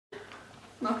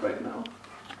Not right now.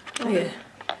 Okay.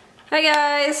 Hi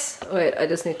guys! Wait, I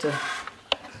just need to...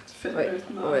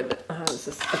 Wait, how is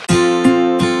this?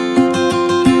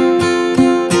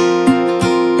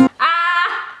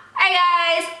 Hi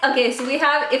guys! Okay, so we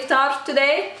have Iftar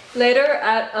today, later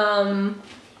at,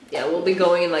 yeah, we'll be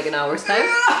going in like an hour's time.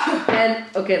 And,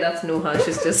 okay, that's Nuha,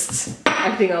 she's just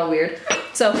acting all weird.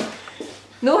 So,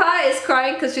 Nuha is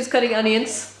crying because she's cutting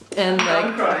onions. And like,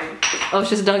 I'm crying. Oh,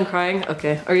 she's done crying?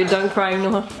 Okay. Are you done crying,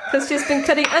 Noah? Because she's been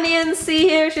cutting onions. See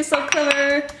here, she's so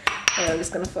clever. Oh, I'm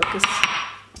just gonna focus. I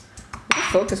can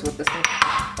focus with this one.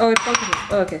 Oh, it focuses.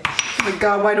 Oh, okay. Oh my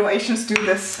god, why do Asians do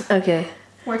this? Okay.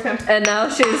 Why can't... And now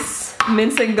she's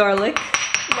mincing garlic.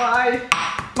 Why?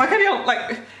 Why can't you,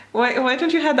 like... Why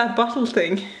don't you have that bottle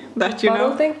thing? That you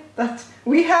Bottle know? thing? That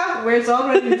we have, where it's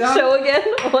already done. Show again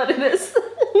what it is.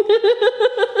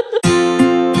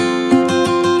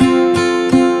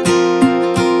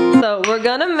 So we're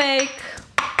gonna make...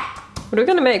 What are we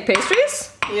gonna make?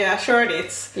 Pastries? Yeah, sure it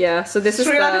is. Yeah, so this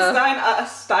Sri is Lanka the...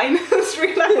 style,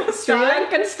 Sri Lanka Sri style.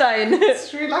 Lankan style.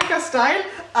 Sri Lanka style,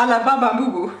 a la Baba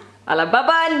Boo. A la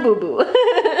Baba and Boo Boo.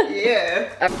 Yeah.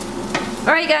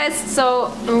 Alright guys,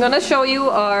 so I'm gonna show you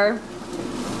our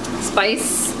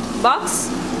spice box.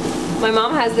 My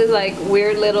mom has this like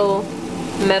weird little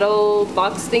metal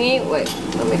box thingy. Wait,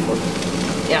 let me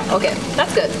focus. Yeah, okay,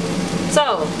 that's good.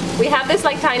 So, we have this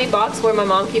like tiny box where my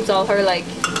mom keeps all her like,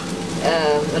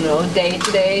 I don't know,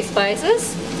 day-to-day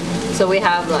spices. So we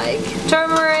have like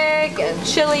turmeric and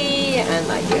chili and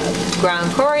like we have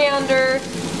ground coriander.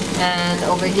 And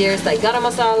over here is like garam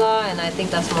masala and I think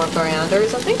that's more coriander or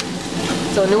something.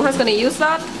 So Nuha's gonna use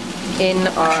that in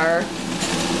our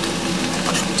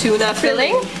tuna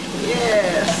filling.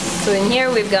 Yes. So in here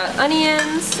we've got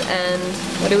onions and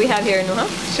what do we have here, Nuha?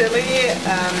 Chili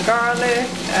and garlic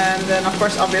and then of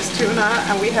course obvious tuna,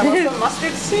 and we have also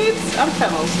mustard seeds and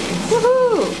fennel seeds.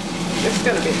 Woohoo! It's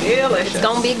gonna be delicious. It's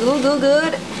gonna be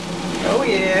good. Oh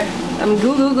yeah.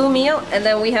 Goo meal. And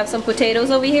then we have some potatoes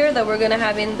over here that we're gonna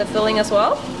have in the filling as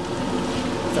well.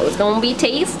 So it's gonna be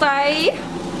tasty.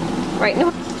 Right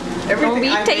now. It's gonna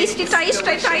be tasty.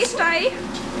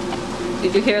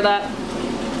 Did you hear that?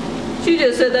 She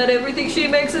just said that everything she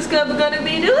makes is gonna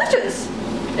be delicious.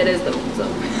 It is though, so.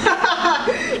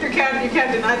 you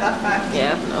can't deny that fact.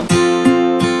 Yeah, no.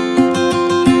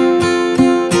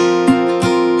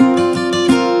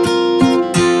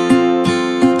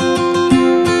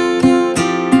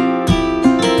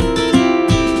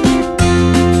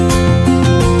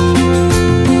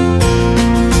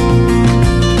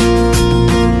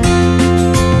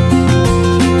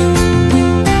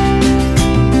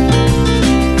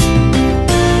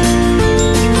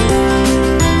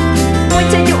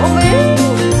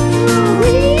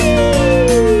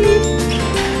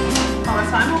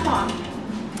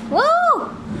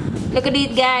 Look at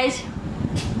these guys.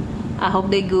 I hope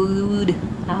they're good.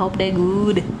 I hope they're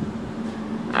good.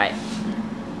 Alright.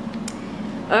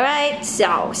 Alright,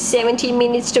 so 17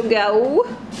 minutes to go.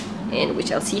 And we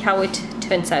shall see how it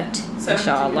turns out.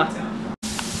 Inshallah.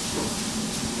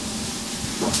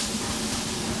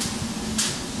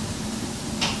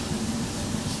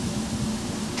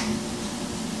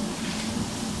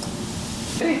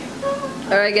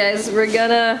 Alright guys, we're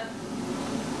gonna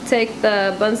take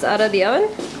the buns out of the oven.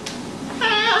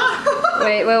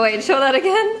 Wait, show that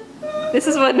again. This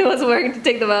is what Noah's wearing to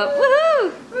take them out.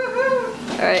 Woohoo!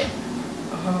 Alright.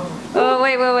 Oh,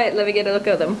 wait, let me get a look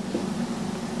at them.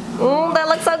 Oh, that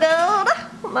looks so good.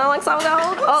 That looks so good.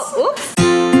 Oh, oops.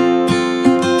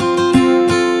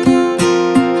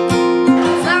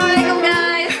 Assalamualaikum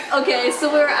guys. Okay,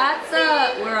 so we're at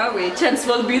the, where are we?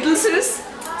 Chancellor Beetle's.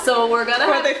 So we're gonna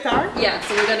have, yeah,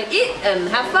 so we're gonna eat and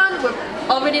have fun. We're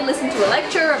already listened to a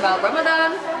lecture about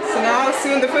Ramadan. So now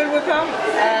soon the food will come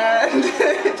and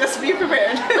just be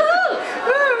prepared.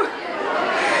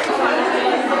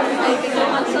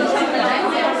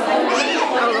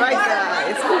 Alright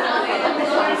guys.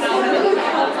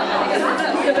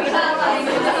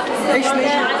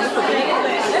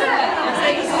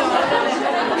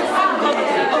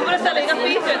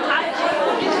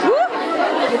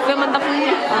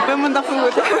 Filming the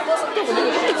food.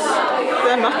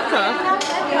 They're not.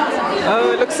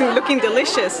 Oh, looking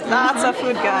delicious. Lots of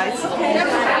food, guys.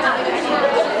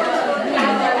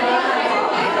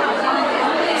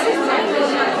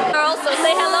 Also,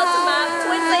 say hello to my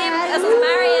twin name as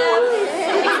Mariam.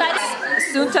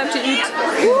 Soon time to eat.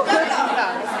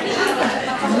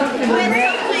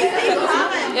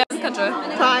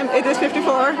 Time, it is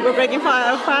 54. We're breaking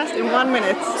fast in 1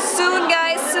 minute. Soon,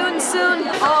 guys, soon.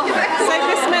 Oh. Say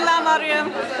Bismillah,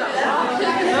 Mariam.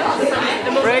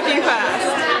 Breaking fast.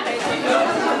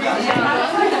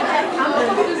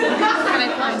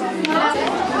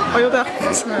 Oiled up.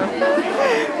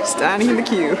 Standing in the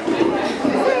queue.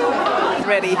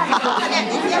 Ready.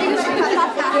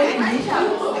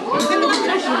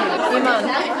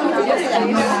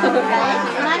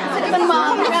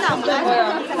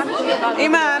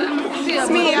 Iman, it's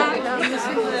me.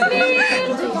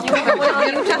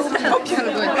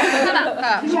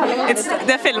 It's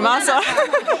the film alltså.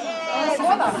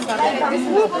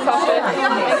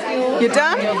 You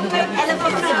done? I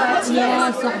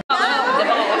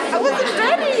wasn't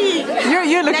ready.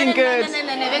 You're looking good.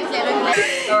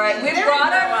 Alright, we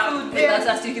brought our food with us,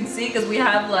 as you can see, because we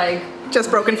have like... Just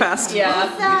broken fast. Yeah,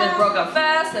 we just broke up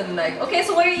fast and like... Okay,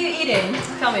 so what are you eating?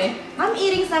 Tell me. I'm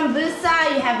eating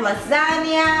sambusa, you have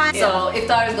lasagna. So,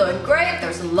 Iftar is going great,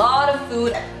 there's a lot of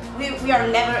food. We are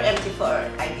never empty for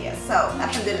ideas, so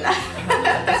alhamdulillah.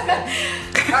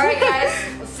 Alright guys,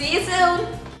 we'll see you soon.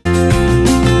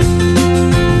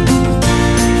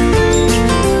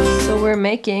 So we're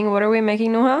making, what are we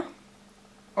making, Noha?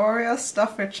 Oreo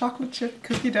stuffed with chocolate chip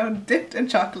cookie dough dipped in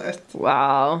chocolate.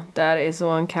 Wow, that is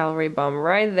 1 calorie bomb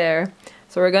right there.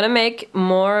 So we're gonna make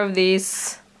more of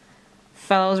these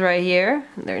fellows right here.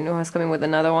 There, Noha's coming with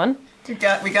another one. We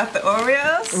got the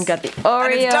Oreos. We got the Oreos.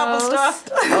 And it's double stuffed.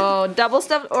 Oh, double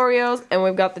stuffed Oreos, and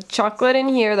we've got the chocolate in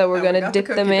here that we're gonna dip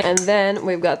them in, and then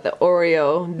we've got the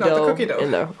Oreo dough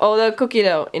in there. Oh, the cookie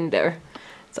dough in there.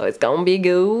 So it's gonna be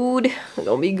good.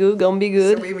 Gonna be good. Gonna be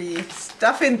good. So we be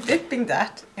stuffing, dipping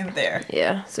that in there.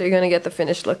 Yeah. So you're gonna get the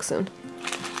finished look soon.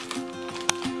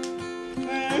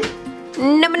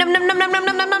 Nom nom nom nom nom nom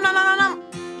nom nom nom nom nom.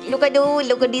 Look at those.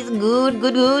 Look at this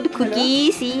good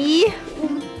cookie. See?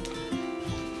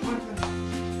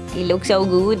 It looks so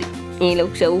good. It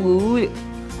looks so good.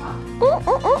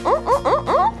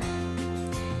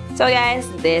 So guys,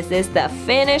 this is the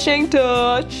finishing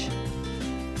touch.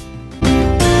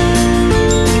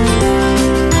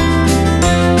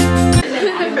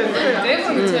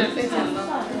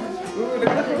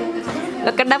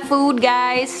 Look at the food,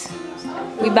 guys.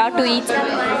 We about to eat.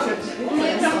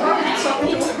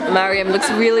 Mariam looks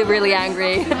really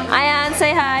angry. Ayan,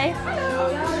 say hi.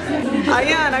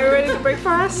 Ayan, are you ready to break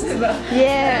fast?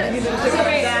 Yes.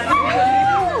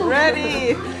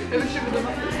 Ready.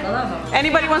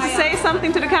 Anybody wants to say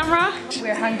something to the camera?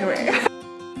 We're hungry.